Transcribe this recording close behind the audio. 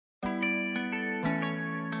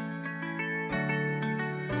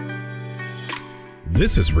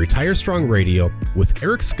This is Retire Strong Radio with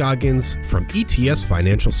Eric Scoggins from ETS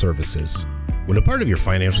Financial Services. When a part of your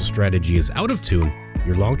financial strategy is out of tune,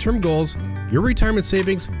 your long-term goals, your retirement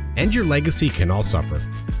savings, and your legacy can all suffer.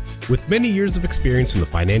 With many years of experience in the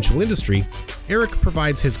financial industry, Eric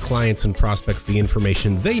provides his clients and prospects the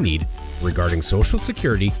information they need regarding Social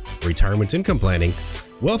Security, retirement income planning,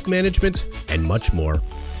 wealth management, and much more.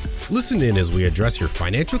 Listen in as we address your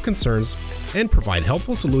financial concerns and provide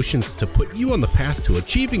helpful solutions to put you on the path to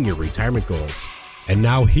achieving your retirement goals. And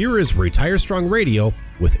now here is Retire Strong Radio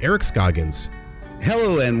with Eric Scoggins.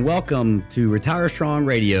 Hello and welcome to Retire Strong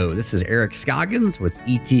Radio. This is Eric Scoggins with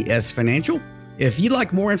ETS Financial. If you'd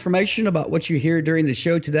like more information about what you hear during the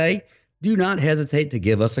show today, do not hesitate to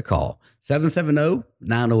give us a call.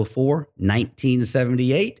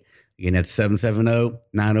 770-904-1978. Again, that's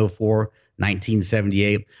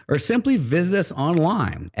 770-904-1978. Or simply visit us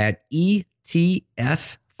online at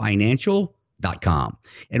etsfinancial.com.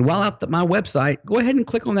 And while at my website, go ahead and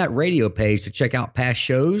click on that radio page to check out past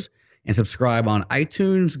shows and subscribe on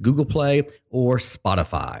iTunes, Google Play, or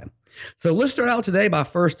Spotify. So let's start out today by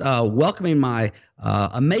first welcoming my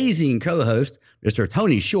amazing co-host, Mr.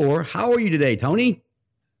 Tony Shore. How are you today, Tony?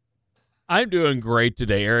 I'm doing great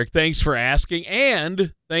today, Eric. Thanks for asking,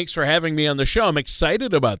 and thanks for having me on the show. I'm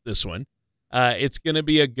excited about this one. It's going to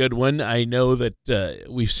be a good one. I know that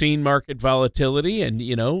we've seen market volatility, and,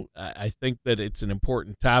 I think that it's an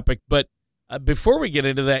important topic. But before we get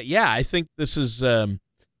into that, I think this is a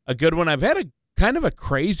good one. I've had a kind of a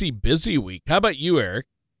crazy busy week. How about you, Eric?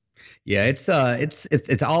 Yeah, it's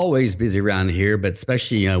always busy around here, but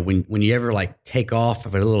especially when you ever like take off for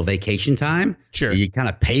a little vacation time, sure, you kind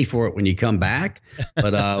of pay for it when you come back.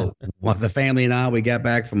 But with the family and I, we got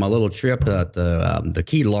back from a little trip at the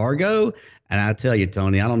Key Largo, and I tell you,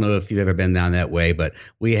 Tony, I don't know if you've ever been down that way, but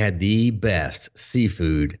we had the best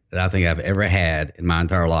seafood that I think I've ever had in my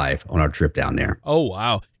entire life on our trip down there. Oh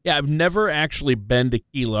wow, yeah, I've never actually been to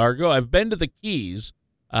Key Largo. I've been to the Keys.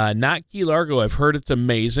 Not Key Largo. I've heard it's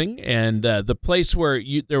amazing, and the place where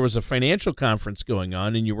there was a financial conference going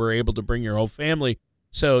on, and you were able to bring your whole family,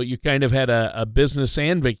 so you kind of had a business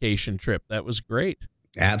and vacation trip. That was great.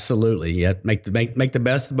 Absolutely, yeah. Make the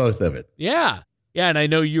best of both of it. Yeah, and I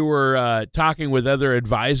know you were talking with other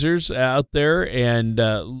advisors out there, and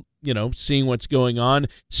seeing what's going on.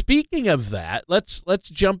 Speaking of that, let's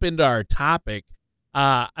jump into our topic.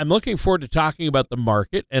 I'm looking forward to talking about the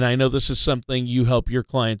market, and I know this is something you help your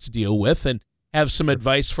clients deal with and have some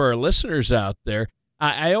advice for our listeners out there.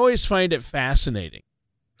 I always find it fascinating.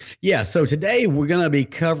 Yeah, so today we're going to be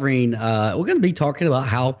covering, talking about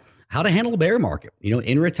how to handle the bear market,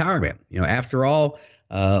 in retirement. After all,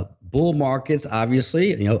 bull markets,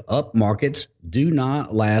 obviously, up markets do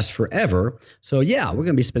not last forever. So, we're going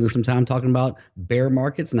to be spending some time talking about bear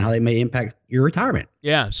markets and how they may impact your retirement.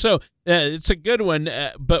 Yeah, so it's a good one,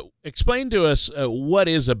 but explain to us what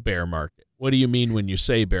is a bear market? What do you mean when you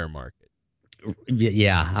say bear market?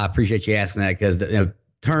 Yeah, I appreciate you asking that because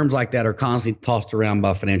terms like that are constantly tossed around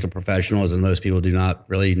by financial professionals, and most people do not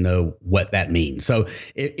really know what that means. So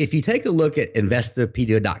if you take a look at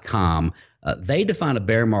Investopedia.com, they define a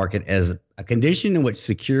bear market as a condition in which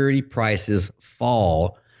security prices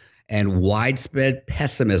fall and widespread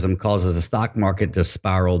pessimism causes the stock market to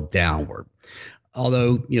spiral downward.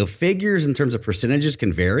 Although, figures in terms of percentages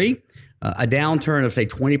can vary, a downturn of, say,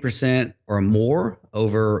 20% or more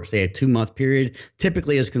over, say, a 2-month period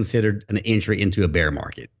typically is considered an entry into a bear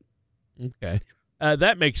market. Okay.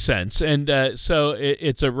 That makes sense. And so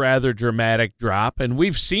it's a rather dramatic drop. And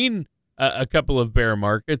we've seen a couple of bear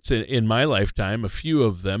markets in my lifetime, a few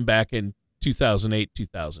of them back in 2008,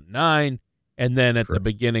 2009. And then at the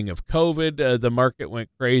beginning of COVID, the market went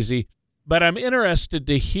crazy. But I'm interested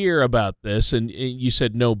to hear about this. And you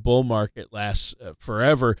said no bull market lasts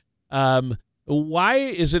forever. Why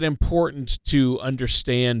is it important to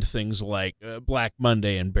understand things like Black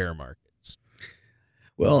Monday and bear markets?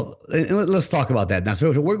 Well, let's talk about that now.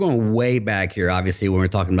 So we're going way back here, obviously, when we're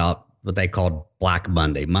talking about what they called Black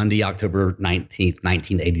Monday, October 19th,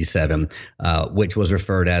 1987, which was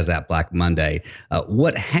referred as that Black Monday.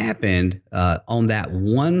 What happened on that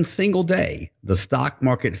one single day, the stock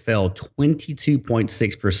market fell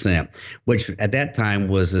 22.6%, which at that time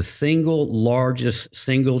was the largest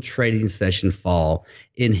single trading session fall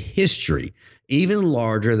in history, even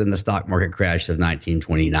larger than the stock market crash of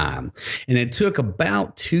 1929. And it took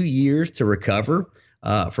about 2 years to recover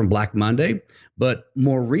from Black Monday. But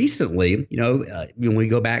more recently, when we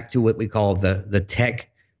go back to what we call the tech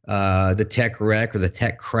wreck or the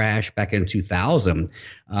tech crash back in 2000,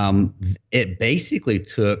 it basically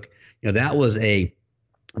took, that was a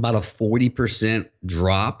about a 40%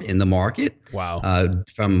 drop in the market. Wow.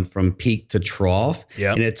 From peak to trough.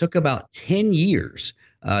 Yep. And it took about 10 years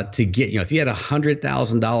to get, if you had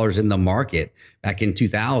 $100,000 in the market back in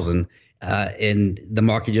 2000, and the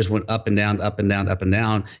market just went up and down, up and down, up and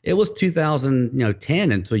down. It was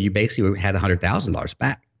 2010 until you basically had $100,000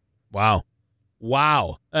 back. Wow.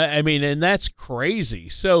 I mean, and that's crazy.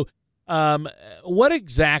 So what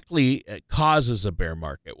exactly causes a bear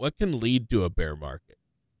market? What can lead to a bear market?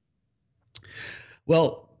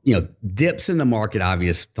 Well, dips in the market,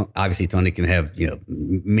 obviously, Tony, can have,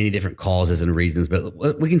 many different causes and reasons,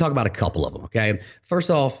 but we can talk about a couple of them, okay? First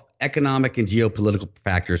off, economic and geopolitical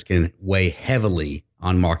factors can weigh heavily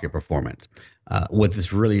on market performance. What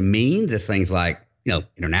this really means is things like,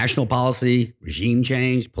 international policy, regime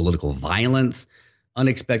change, political violence,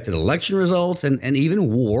 unexpected election results, and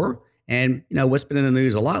even war. And, what's been in the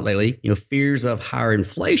news a lot lately, fears of higher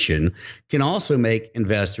inflation can also make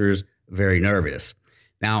investors very nervous.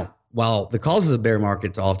 Now, while the causes of bear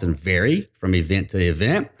markets often vary from event to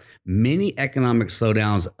event, many economic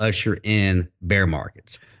slowdowns usher in bear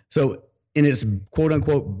markets. So in its quote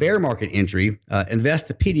unquote bear market entry,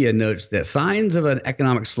 Investopedia notes that signs of an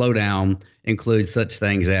economic slowdown include such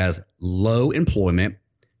things as low employment,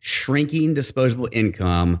 shrinking disposable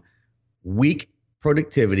income, weak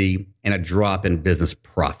productivity, and a drop in business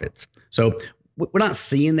profits. So we're not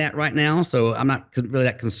seeing that right now, so I'm not really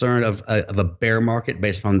that concerned of a bear market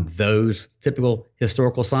based on those typical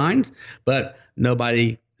historical signs. But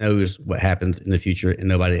nobody knows what happens in the future, and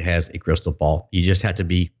nobody has a crystal ball. You just have to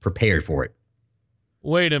be prepared for it.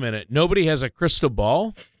 Wait a minute. Nobody has a crystal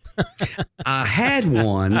ball? I had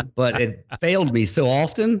one, but it failed me so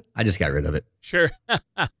often, I just got rid of it. Sure.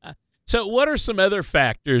 So what are some other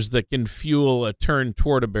factors that can fuel a turn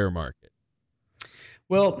toward a bear market?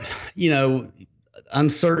 Well,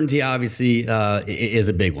 uncertainty obviously is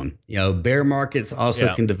a big one. Bear markets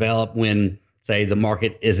also can develop when, say, the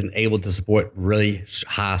market isn't able to support really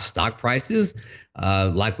high stock prices,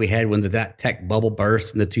 like we had when that tech bubble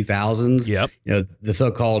burst in the 2000s. Yep. The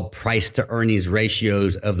so-called price to earnings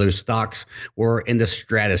ratios of those stocks were in the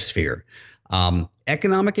stratosphere.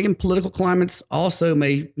 Economic and political climates also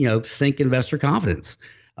may, sink investor confidence.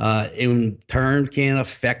 In turn, can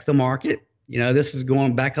affect the market. This is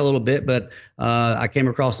going back a little bit, but I came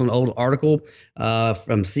across an old article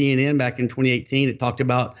from CNN back in 2018. It talked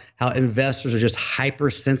about how investors are just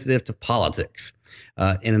hypersensitive to politics.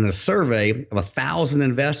 And in a survey of 1,000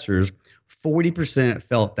 investors, 40%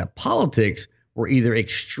 felt that politics were either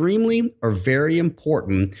extremely or very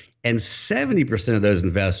important, and 70% of those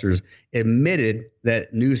investors admitted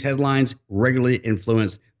that news headlines regularly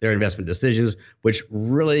influence their investment decisions, which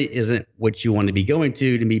really isn't what you want to be going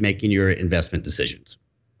to be making your investment decisions.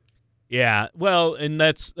 Yeah, well, and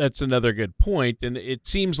that's another good point. And it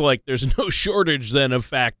seems like there's no shortage then of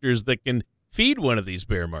factors that can feed one of these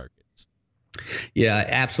bear markets. Yeah,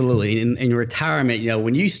 absolutely. In retirement,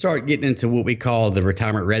 when you start getting into what we call the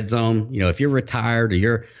retirement red zone, if you're retired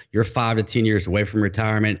or you're 5 to 10 years away from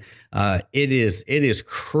retirement, it is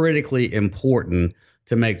critically important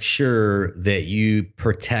to make sure that you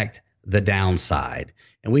protect the downside.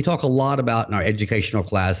 And we talk a lot about in our educational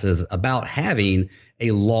classes about having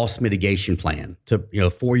a loss mitigation plan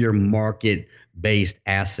for your market-based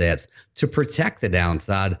assets to protect the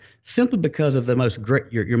downside, simply because of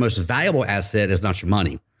your most valuable asset is not your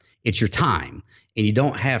money, it's your time. And you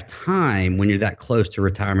don't have time when you're that close to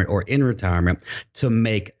retirement or in retirement to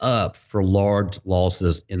make up for large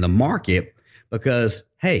losses in the market, because,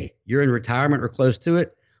 hey, you're in retirement or close to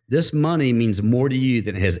it. This money means more to you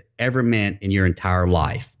than it has ever meant in your entire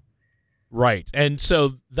life. Right. And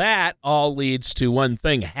so that all leads to one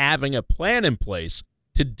thing: having a plan in place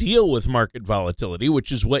to deal with market volatility,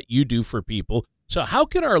 which is what you do for people. So how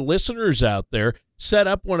can our listeners out there set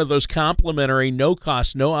up one of those complimentary, no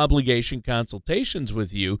cost, no obligation consultations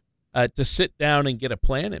with you to sit down and get a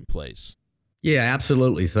plan in place? Yeah,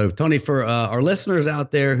 absolutely. So, Tony, for our listeners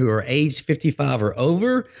out there who are age 55 or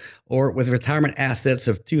over, or with retirement assets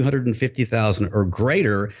of $250,000 or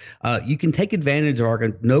greater, you can take advantage of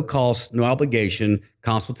our no cost, no obligation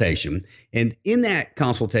consultation. And in that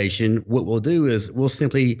consultation, what we'll do is we'll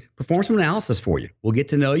simply perform some analysis for you. We'll get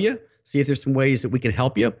to know you, see if there's some ways that we can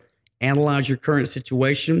help you, analyze your current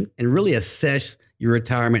situation, and really assess your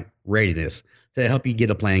retirement readiness to help you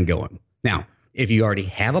get a plan going. Now, if you already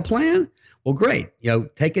have a plan, well, great.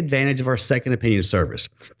 Take advantage of our second opinion service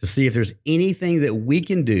to see if there's anything that we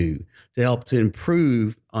can do to help to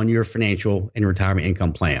improve on your financial and retirement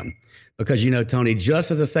income plan. Because, Tony, just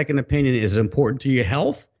as a second opinion is important to your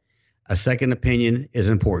health, a second opinion is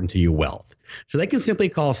important to your wealth. So they can simply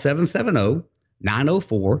call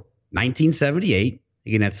 770-904-1978.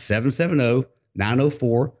 Again, that's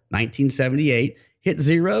 770-904-1978. Hit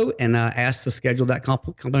 0 and ask to schedule that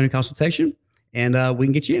complimentary consultation, and we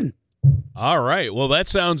can get you in. All right. Well, that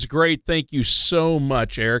sounds great. Thank you so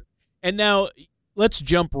much, Eric. And now let's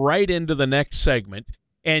jump right into the next segment.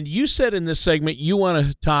 And you said in this segment you want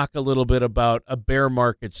to talk a little bit about a bear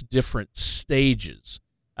market's different stages.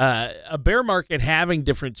 A bear market having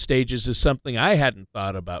different stages is something I hadn't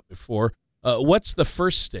thought about before. What's the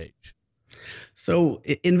first stage? So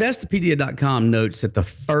Investopedia.com notes that the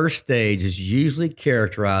first stage is usually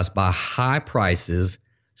characterized by high prices,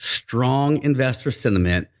 strong investor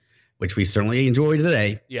sentiment, which we certainly enjoy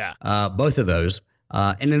today. Yeah. Both of those.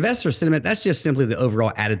 And investor sentiment, that's just simply the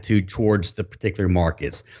overall attitude towards the particular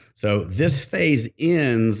markets. So this phase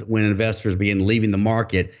ends when investors begin leaving the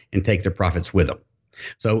market and take their profits with them.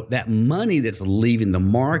 So that money that's leaving the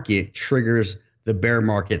market triggers the bear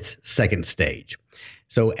market's second stage.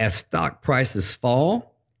 So as stock prices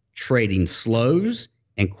fall, trading slows,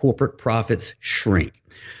 and corporate profits shrink.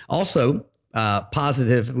 Also,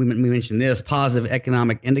 positive, we mentioned this, positive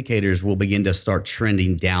economic indicators will begin to start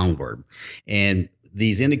trending downward. And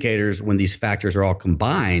these indicators, when these factors are all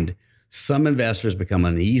combined, some investors become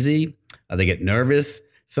uneasy, they get nervous,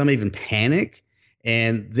 some even panic.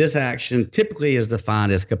 And this action typically is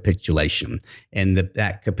defined as capitulation. And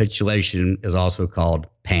that capitulation is also called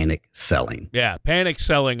panic selling. Yeah, panic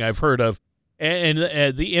selling I've heard of. And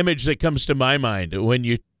the image that comes to my mind when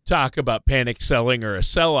you talk about panic selling or a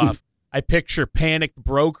sell-off, I picture panicked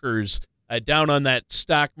brokers down on that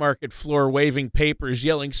stock market floor waving papers,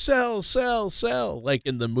 yelling, sell, sell, sell, like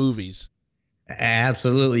in the movies.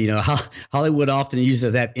 Absolutely. Hollywood often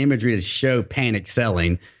uses that imagery to show panic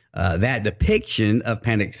selling. That depiction of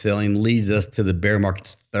panic selling leads us to the bear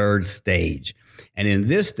market's third stage. And in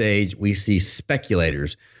this stage, we see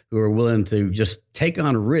speculators who are willing to just take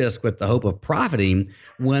on risk with the hope of profiting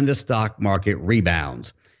when the stock market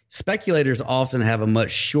rebounds. Speculators often have a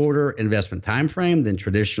much shorter investment time frame than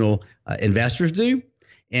traditional investors do.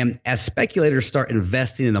 And as speculators start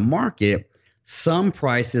investing in the market, some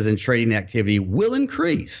prices and trading activity will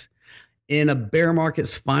increase. In a bear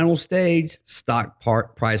market's final stage, stock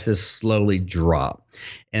prices slowly drop.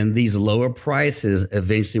 And these lower prices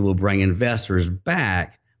eventually will bring investors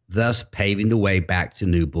back, thus paving the way back to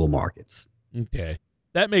new bull markets. Okay,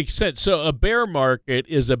 that makes sense. So a bear market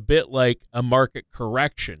is a bit like a market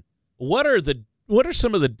correction. What are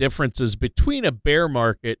some of the differences between a bear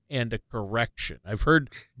market and a correction? I've heard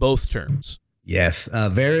both terms. Yes, a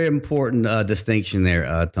very important distinction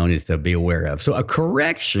there, Tony, to be aware of. So a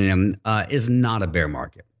correction is not a bear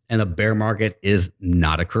market, and a bear market is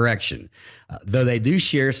not a correction, though they do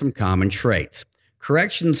share some common traits.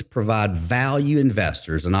 Corrections provide value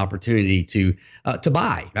investors an opportunity to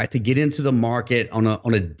buy, right, to get into the market on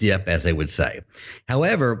a dip, as they would say.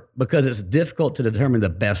 However, because it's difficult to determine the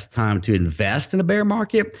best time to invest in a bear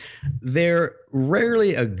market, they're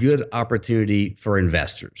rarely a good opportunity for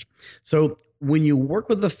investors. So when you work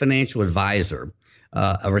with a financial advisor,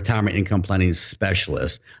 a retirement income planning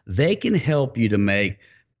specialist, they can help you to make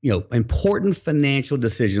important financial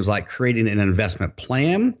decisions like creating an investment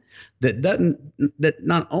plan that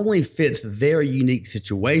not only fits their unique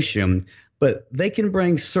situation, but they can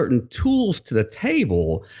bring certain tools to the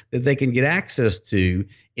table that they can get access to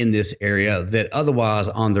in this area that otherwise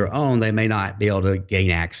on their own they may not be able to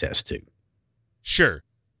gain access to. Sure.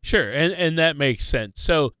 And that makes sense.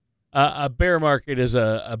 So a bear market is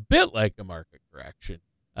a bit like a market correction,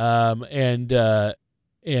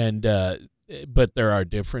 but there are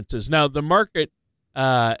differences. Now, the market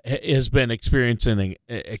has been experiencing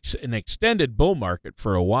an extended bull market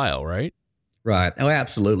for a while, right? Right. Oh,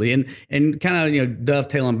 absolutely. And kind of,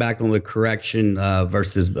 dovetailing back on the correction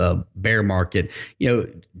versus bear market,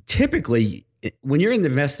 typically when you're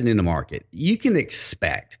investing in the market, you can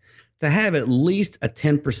expect to have at least a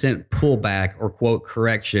 10% pullback or quote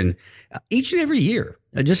correction each and every year.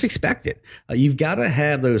 Just expect it. You've got to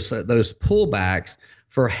have those pullbacks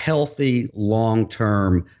for healthy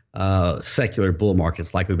long-term secular bull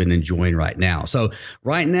markets like we've been enjoying right now. So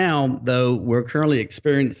right now, though, we're currently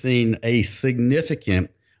experiencing a significant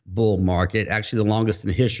bull market, actually the longest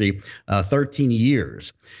in history, 13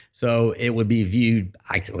 years. So it would be viewed,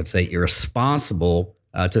 I would say, irresponsible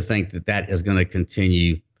to think that is going to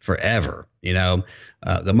continue forever.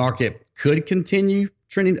 The market could continue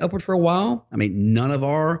trending upward for a while. I mean, none of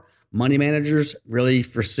our money managers really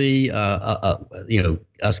foresee,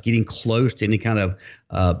 us getting close to any kind of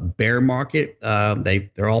bear market.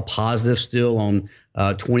 They're all positive still on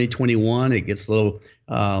 2021. It gets a little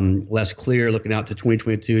less clear looking out to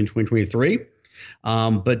 2022 and 2023.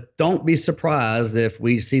 But don't be surprised if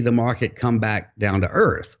we see the market come back down to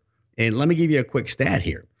earth. And let me give you a quick stat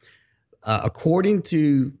here. According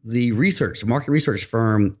to the market research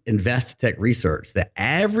firm Investec Research, the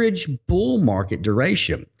average bull market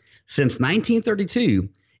duration since 1932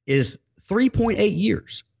 is 3.8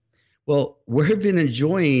 years. Well, we've been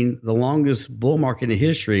enjoying the longest bull market in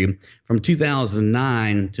history from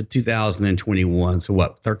 2009 to 2021. So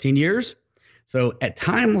what, 13 years? So at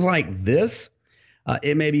times like this,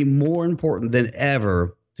 it may be more important than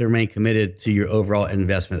ever to remain committed to your overall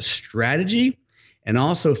investment strategy and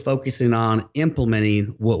also focusing on implementing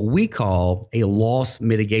what we call a loss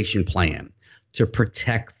mitigation plan to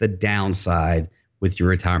protect the downside with your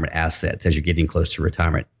retirement assets as you're getting close to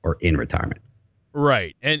retirement or in retirement.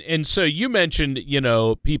 Right. And so you mentioned,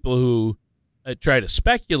 people who try to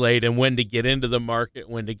speculate and when to get into the market,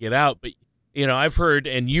 when to get out. But, I've heard,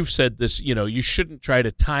 and you've said this, you shouldn't try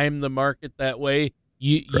to time the market that way.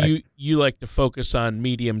 You like to focus on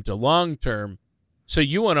medium to long term. So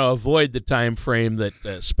you want to avoid the time frame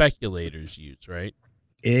that speculators use, right?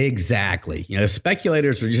 Exactly.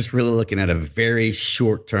 Speculators are just really looking at a very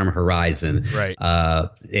short-term horizon, right?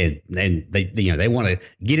 And they want to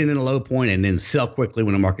get in at a low point and then sell quickly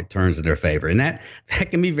when the market turns in their favor, and that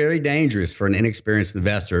can be very dangerous for an inexperienced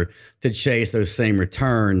investor to chase those same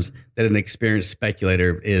returns that an experienced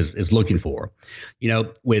speculator is looking for.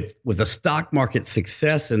 With the stock market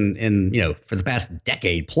success and for the past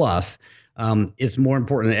decade plus, it's more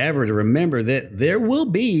important than ever to remember that there will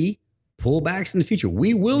be pullbacks in the future.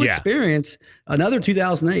 We will experience another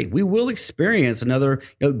 2008. We will experience another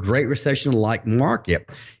Great Recession-like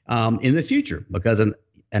market in the future, because an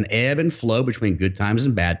ebb and flow between good times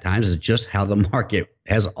and bad times is just how the market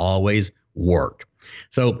has always worked.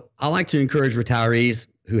 So I like to encourage retirees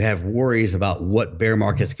who have worries about what bear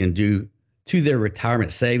markets can do to their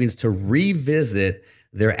retirement savings to revisit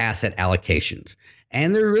their asset allocations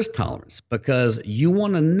and their risk tolerance, because you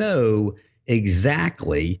want to know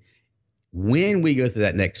exactly when we go through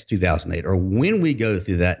that next 2008 or when we go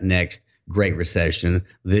through that next Great Recession,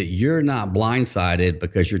 that you're not blindsided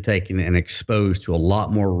because you're taking and exposed to a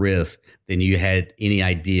lot more risk than you had any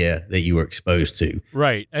idea that you were exposed to.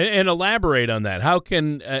 Right. And elaborate on that. How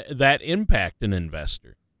can that impact an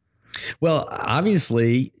investor? Well,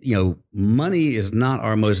 obviously, money is not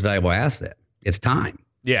our most valuable asset. It's time.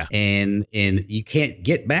 Yeah. And you can't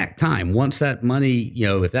get back time. Once that money,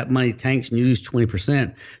 if that money tanks and you lose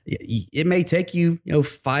 20%, it may take you,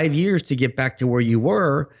 5 years to get back to where you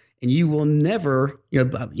were. And you will never,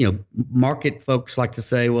 market folks like to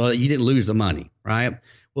say, well, you didn't lose the money, right?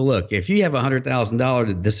 Well, look, if you have $100,000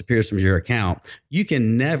 that disappears from your account, you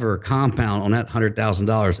can never compound on that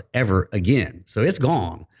 $100,000 ever again. So it's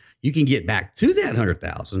gone. You can get back to that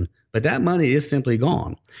 $100,000, but that money is simply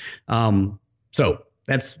gone. So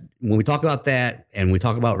that's when we talk about that, and we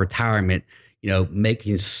talk about retirement,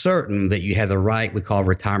 making certain that you have the right, we call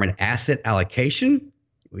retirement asset allocation.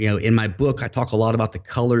 In my book, I talk a lot about the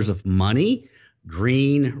colors of money: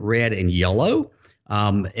 green, red, and yellow.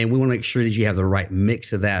 And we want to make sure that you have the right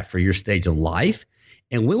mix of that for your stage of life.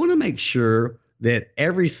 And we want to make sure that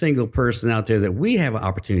every single person out there that we have an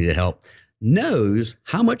opportunity to help knows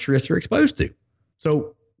how much risk they're exposed to.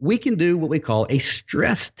 So we can do what we call a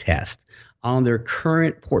stress test on their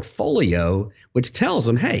current portfolio, which tells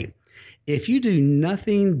them, hey, if you do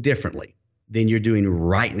nothing differently than you're doing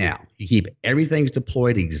right now, you keep everything's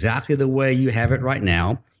deployed exactly the way you have it right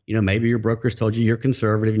now, maybe your broker's told you you're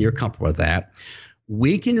conservative and you're comfortable with that,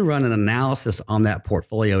 we can run an analysis on that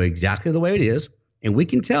portfolio exactly the way it is, and we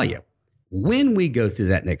can tell you when we go through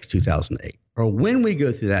that next 2008 or when we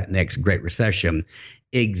go through that next Great Recession,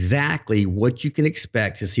 exactly what you can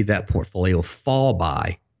expect to see that portfolio fall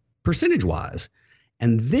by percentage-wise.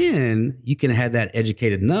 And then you can have that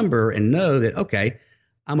educated number and know that, okay,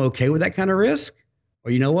 I'm okay with that kind of risk.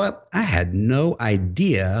 Or you know what? I had no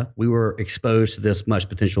idea we were exposed to this much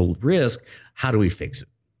potential risk. How do we fix it?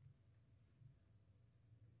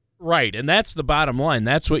 Right. And that's the bottom line.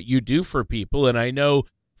 That's what you do for people. And I know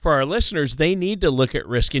for our listeners, they need to look at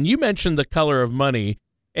risk. And you mentioned the color of money.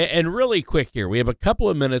 And really quick here, we have a couple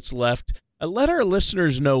of minutes left. Let our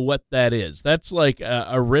listeners know what that is. That's like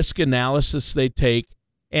a risk analysis they take.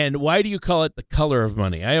 And why do you call it the color of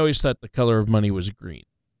money? I always thought the color of money was green.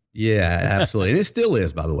 Yeah, absolutely. And it still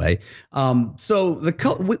is, by the way. So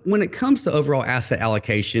when it comes to overall asset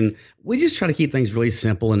allocation, we just try to keep things really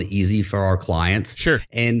simple and easy for our clients. Sure.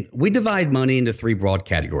 And we divide money into three broad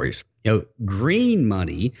categories. Green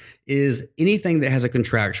money is anything that has a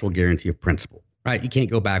contractual guarantee of principal, right? You can't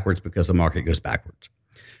go backwards because the market goes backwards.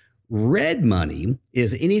 Red money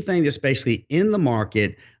is anything that's basically in the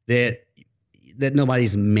market that that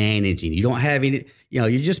nobody's managing. You don't have any, you're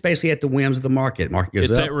just basically at the whims of the market. Market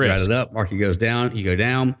goes up, you ride it up. Market goes down, you go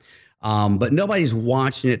down. But nobody's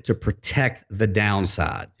watching it to protect the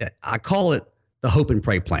downside. I call it the hope and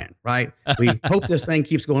pray plan, right? We hope this thing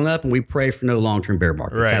keeps going up and we pray for no long-term bear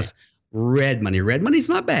markets. Right. That's red money. Red money's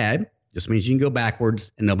not bad. Just means you can go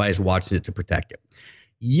backwards and nobody's watching it to protect it.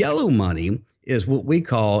 Yellow money is what we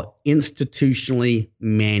call institutionally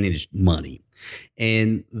managed money.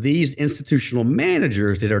 And these institutional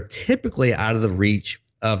managers that are typically out of the reach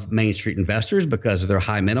of Main Street investors because of their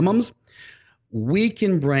high minimums, we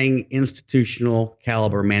can bring institutional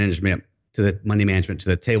caliber management to the money management to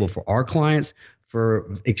the table for our clients for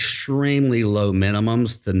extremely low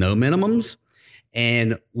minimums to no minimums.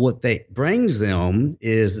 And what that brings them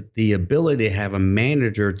is the ability to have a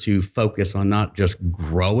manager to focus on not just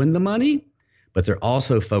growing the money, but they're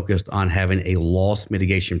also focused on having a loss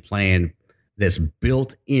mitigation plan that's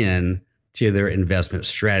built in to their investment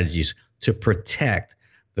strategies to protect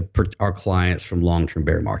our clients from long-term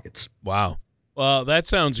bear markets. Wow. Well, that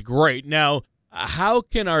sounds great. Now, how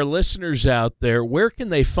can our listeners out there, where can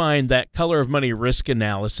they find that Color of Money risk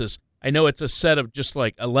analysis? I know it's a set of just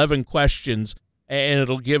like 11 questions, and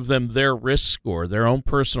it'll give them their risk score, their own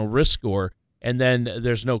personal risk score, and then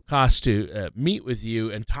there's no cost to meet with you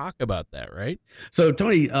and talk about that, right? So,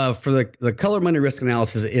 Tony, for the Color Money risk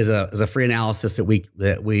analysis is a free analysis that we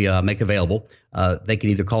make available. They can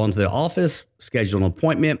either call into the office, schedule an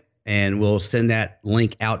appointment, and we'll send that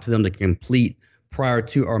link out to them to complete prior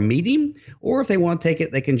to our meeting. Or if they want to take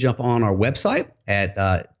it, they can jump on our website at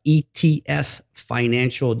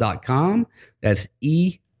etsfinancial.com. That's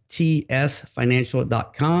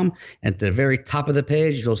etsfinancial.com. At the very top of the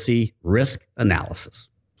page, you'll see risk analysis.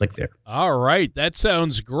 Click there. All right. That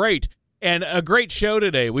sounds great. And a great show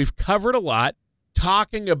today. We've covered a lot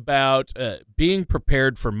talking about being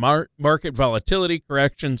prepared for market volatility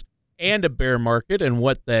corrections and a bear market and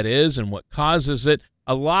what that is and what causes it.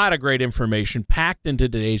 A lot of great information packed into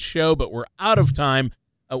today's show, but we're out of time.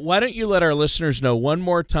 Why don't you let our listeners know one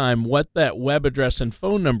more time what that web address and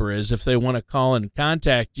phone number is if they want to call and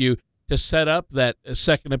contact you to set up that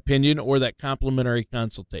second opinion or that complimentary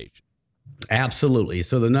consultation? Absolutely.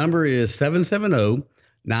 So the number is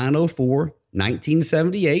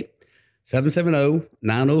 770-904-1978,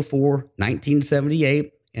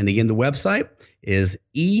 770-904-1978. And again, the website is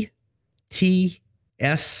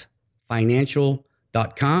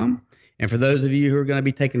etsfinancial.com. And for those of you who are going to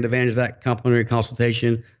be taking advantage of that complimentary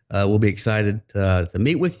consultation, we'll be excited to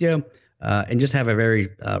meet with you and just have a very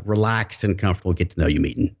relaxed and comfortable get-to-know-you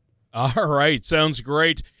meeting. All right. Sounds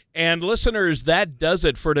great. And listeners, that does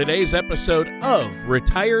it for today's episode of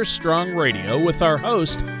Retire Strong Radio with our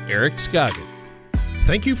host, Eric Scoggins.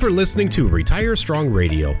 Thank you for listening to Retire Strong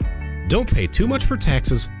Radio. Don't pay too much for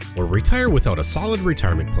taxes or retire without a solid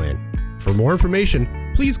retirement plan. For more information,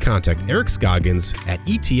 please contact Eric Scoggins at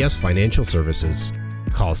ETS Financial Services.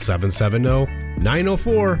 Call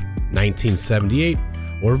 770-904-1978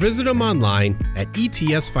 or visit them online at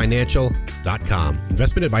etsfinancial.com.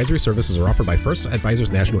 Investment advisory services are offered by First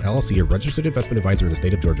Advisors National LLC, a registered investment advisor in the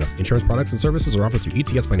state of Georgia. Insurance products and services are offered through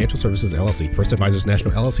ETS Financial Services LLC. First Advisors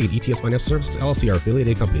National LLC and ETS Financial Services LLC are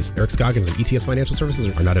affiliated companies. Eric Scoggins and ETS Financial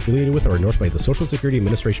Services are not affiliated with or endorsed by the Social Security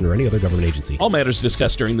Administration or any other government agency. All matters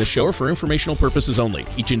discussed during this show are for informational purposes only.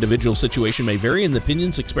 Each individual situation may vary, and the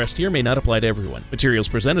opinions expressed here may not apply to everyone. Materials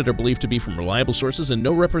presented are believed to be from reliable sources, and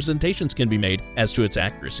no representations can be made as to its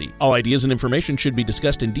accuracy. All ideas and information should be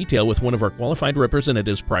discussed in detail with one of our qualified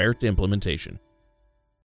representatives prior to implementation.